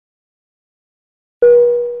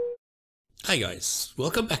Hi guys,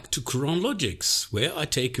 welcome back to Quran Logics, where I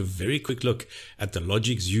take a very quick look at the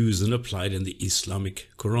logics used and applied in the Islamic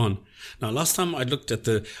Quran. Now last time I looked at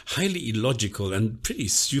the highly illogical and pretty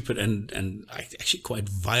stupid and actually quite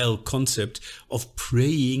vile concept of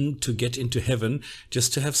praying to get into heaven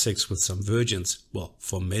just to have sex with some virgins. Well,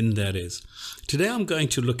 for men that is. Today I'm going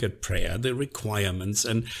to look at prayer, the requirements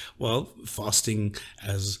and, well, fasting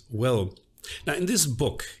as well. Now, in this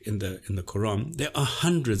book, in the Quran, there are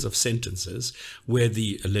hundreds of sentences where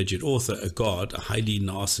the alleged author, a god, a highly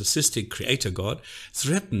narcissistic creator god,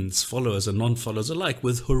 threatens followers and non-followers alike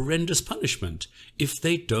with horrendous punishment if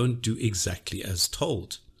they don't do exactly as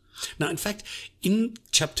told. Now, in fact, in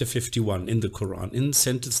chapter 51 in the Quran, in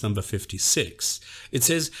sentence number 56, it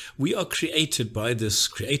says, "We are created by this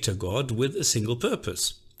creator god with a single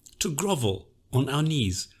purpose, to grovel on our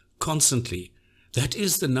knees constantly. That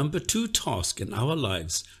is the number 2 task in our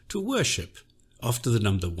lives, to worship. After the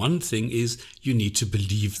number 1 thing is you need to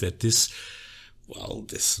believe that this Lord,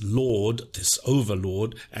 this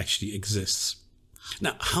overlord actually exists."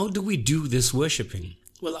 Now, how do we do this worshipping?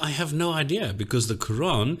 Well, I have no idea, because the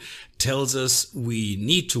Quran tells us we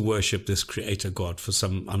need to worship this creator God for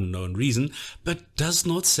some unknown reason, but does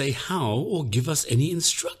not say how or give us any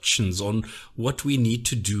instructions on what we need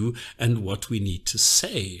to do and what we need to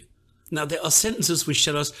say. Now, there are sentences which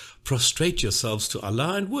tell us, prostrate yourselves to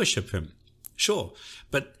Allah and worship Him. Sure,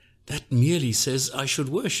 but that merely says I should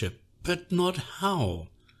worship, but not how.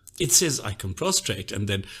 It says I can prostrate and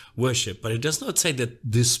then worship, but it does not say that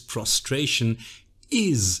this prostration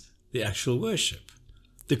is the actual worship.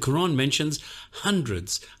 The Quran mentions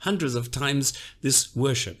hundreds of times this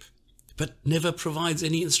worship, but never provides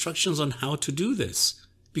any instructions on how to do this.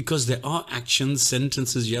 Because there are actions,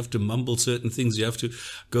 sentences, you have to mumble certain things, you have to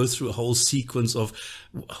go through a whole sequence of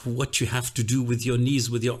what you have to do with your knees,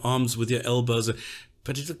 with your arms, with your elbows.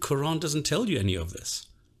 But the Quran doesn't tell you any of this.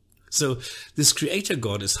 So this creator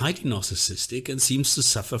God is highly narcissistic and seems to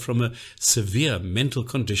suffer from a severe mental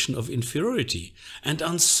condition of inferiority and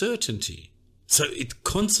uncertainty. So it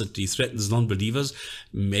constantly threatens non-believers,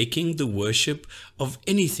 making the worship of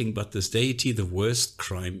anything but this deity the worst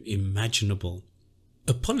crime imaginable.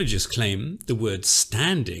 Apologists claim the word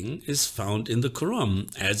standing is found in the Quran,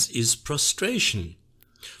 as is prostration,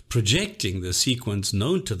 projecting the sequence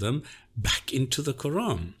known to them back into the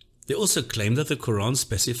Quran. They also claim that the Quran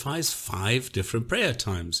specifies 5 different prayer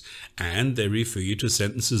times, and they refer you to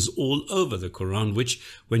sentences all over the Quran which,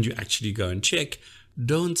 when you actually go and check,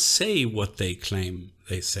 don't say what they claim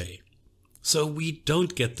they say. So we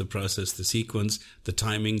don't get the process, the sequence, the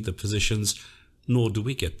timing, the positions, nor do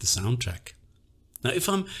we get the soundtrack. Now, if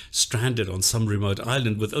I'm stranded on some remote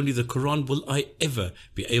island with only the Quran, will I ever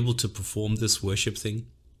be able to perform this worship thing?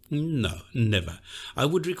 No, never. I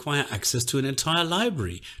would require access to an entire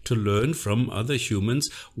library to learn from other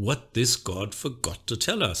humans what this God forgot to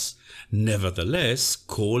tell us, nevertheless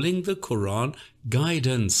calling the Quran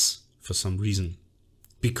guidance for some reason,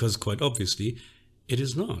 because quite obviously it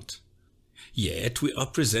is not. Yet we are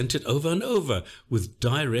presented over and over with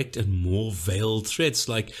direct and more veiled threats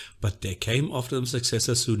like, "But there came after them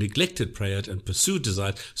successors who neglected prayer and pursued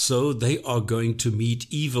desire, so they are going to meet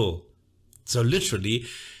evil." So literally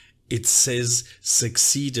it says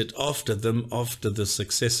succeeded after them after the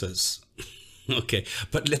successors. Okay,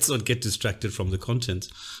 but let's not get distracted from the content.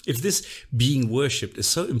 If this being worshipped is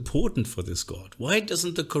so important for this God, why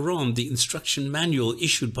doesn't the Quran, the instruction manual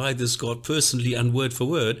issued by this God personally and word for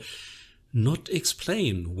word, not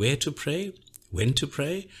explain where to pray, when to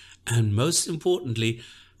pray, and most importantly,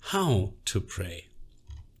 how to pray?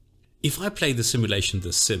 If I play the simulation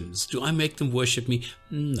The Sims, do I make them worship me?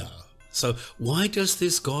 No. So why does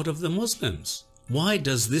this God of the Muslims? Why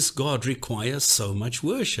does this God require so much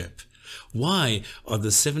worship? Why are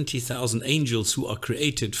the 70,000 angels who are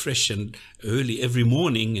created fresh and early every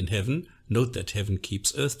morning in heaven, note that heaven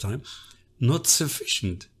keeps earth time, not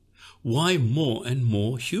sufficient? Why more and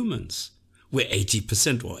more humans? Where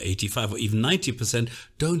 80% or 85% or even 90%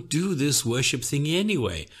 don't do this worship thingy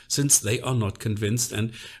anyway, since they are not convinced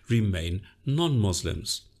and remain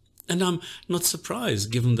non-Muslims. And I'm not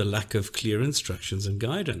surprised given the lack of clear instructions and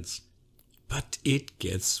guidance. But it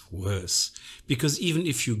gets worse, because even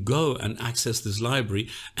if you go and access this library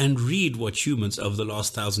and read what humans over the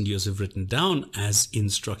last 1,000 years have written down as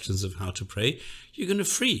instructions of how to pray, you're going to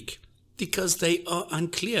freak, because they are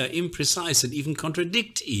unclear, imprecise, and even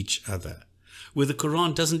contradict each other, where the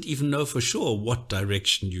Quran doesn't even know for sure what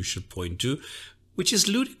direction you should point to, which is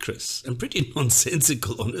ludicrous and pretty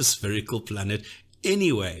nonsensical on a spherical planet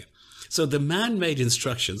anyway. So the man-made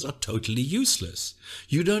instructions are totally useless.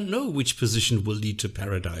 You don't know which position will lead to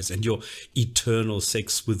paradise and your eternal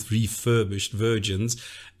sex with refurbished virgins,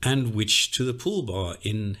 and which to the pool bar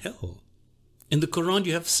in hell. In the Quran,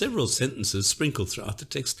 you have several sentences sprinkled throughout the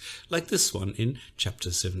text, like this one in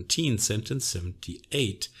chapter 17, sentence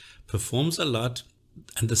 78. Perform salat,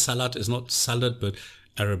 and the salat is not salat, but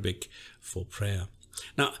Arabic for prayer.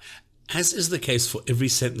 Now, as is the case for every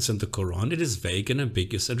sentence in the Quran, it is vague and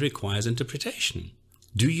ambiguous and requires interpretation.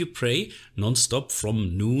 Do you pray non-stop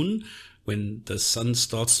from noon when the sun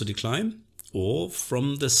starts to decline? Or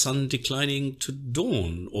from the sun declining to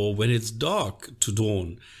dawn? Or when it's dark to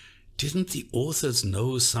dawn? Didn't the authors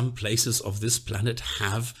know some places of this planet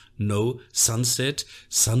have no sunset,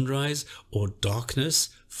 sunrise, or darkness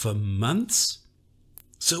for months?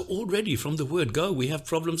 So already from the word go, we have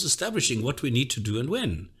problems establishing what we need to do and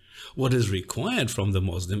when. What is required from the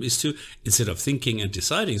Muslim is to, instead of thinking and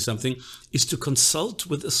deciding something, is to consult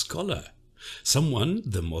with a scholar. Someone,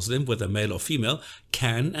 the Muslim, whether male or female,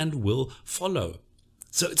 can and will follow.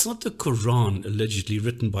 So it's not the Quran allegedly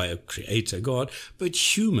written by a creator God,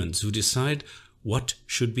 but humans who decide what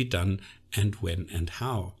should be done and when and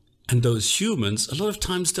how. And those humans a lot of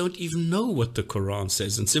times don't even know what the Quran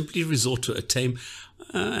says and simply resort to a tame,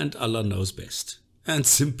 and Allah knows best, and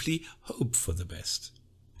simply hope for the best.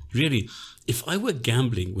 Really, if I were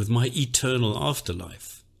gambling with my eternal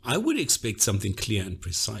afterlife, I would expect something clear and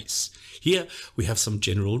precise. Here we have some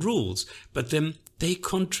general rules, but then they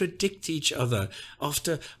contradict each other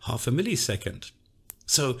after half a millisecond.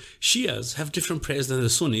 So Shias have different prayers than the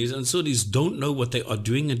Sunnis, and Sunnis don't know what they are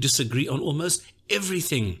doing and disagree on almost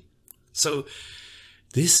everything. So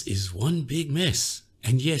this is one big mess.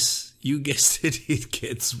 And yes, you guessed it, it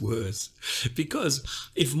gets worse. Because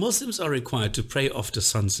if Muslims are required to pray after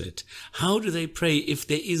sunset, how do they pray if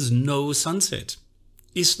there is no sunset?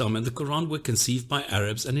 Islam and the Quran were conceived by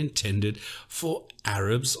Arabs and intended for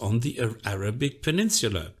Arabs on the Arabic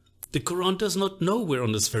Peninsula. The Quran does not know we're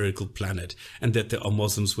on a spherical planet and that there are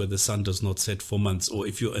Muslims where the sun does not set for months, or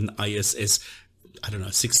if you're an ISS,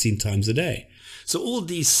 16 times a day. So all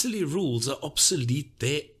these silly rules are obsolete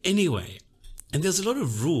there anyway. And there's a lot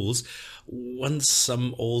of rules once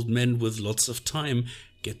some old men with lots of time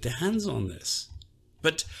get their hands on this.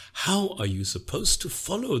 But how are you supposed to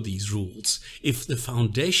follow these rules if the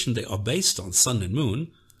foundation they are based on, sun and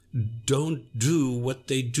moon, don't do what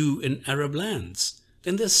they do in Arab lands?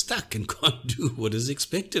 Then they're stuck and can't do what is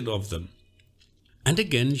expected of them. And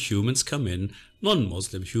again, humans come in,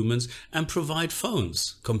 non-Muslim humans, and provide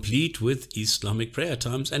phones, complete with Islamic prayer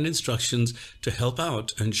times and instructions to help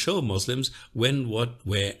out and show Muslims when, what,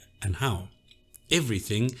 where, and how.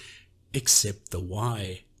 Everything except the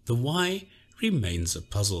why. The why remains a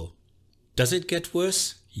puzzle. Does it get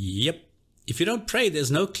worse? Yep. If you don't pray,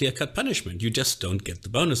 there's no clear-cut punishment. You just don't get the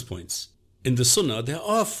bonus points. In the Sunnah, there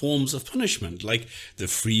are forms of punishment, like the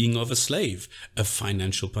freeing of a slave, a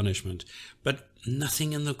financial punishment, but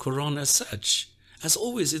nothing in the Quran as such. As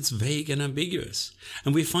always, it's vague and ambiguous.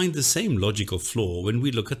 And we find the same logical flaw when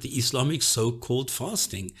we look at the Islamic so-called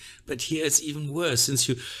fasting. But here it's even worse, since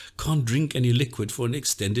you can't drink any liquid for an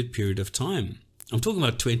extended period of time. I'm talking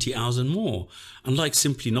about 20 hours and more. Unlike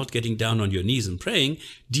simply not getting down on your knees and praying,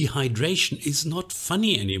 dehydration is not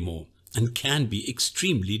funny anymore and can be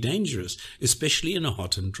extremely dangerous, especially in a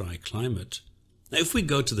hot and dry climate. Now, if we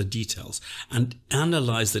go to the details and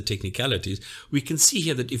analyze the technicalities, we can see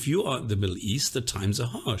here that if you are in the Middle East, the times are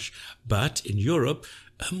harsh. But in Europe,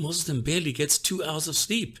 a Muslim barely gets 2 hours of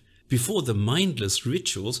sleep before the mindless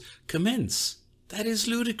rituals commence. That is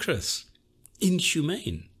ludicrous,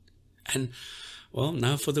 inhumane. And, well,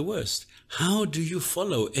 now for the worst. How do you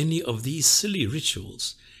follow any of these silly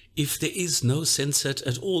rituals if there is no sunset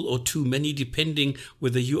at all, or too many, depending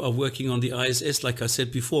whether you are working on the ISS, like I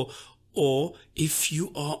said before, or if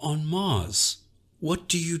you are on Mars? What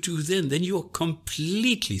do you do then? Then you're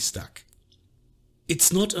completely stuck.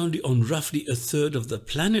 It's not only on roughly a third of the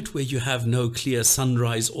planet where you have no clear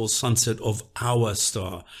sunrise or sunset of our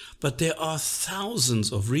star, but there are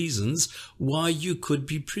thousands of reasons why you could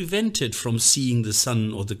be prevented from seeing the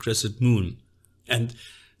sun or the crescent moon, and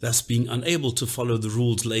thus being unable to follow the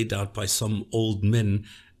rules laid out by some old men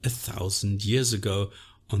 1,000 years ago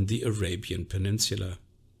on the Arabian Peninsula.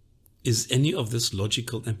 Is any of this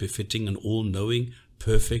logical and befitting an all-knowing,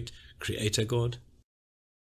 perfect Creator God?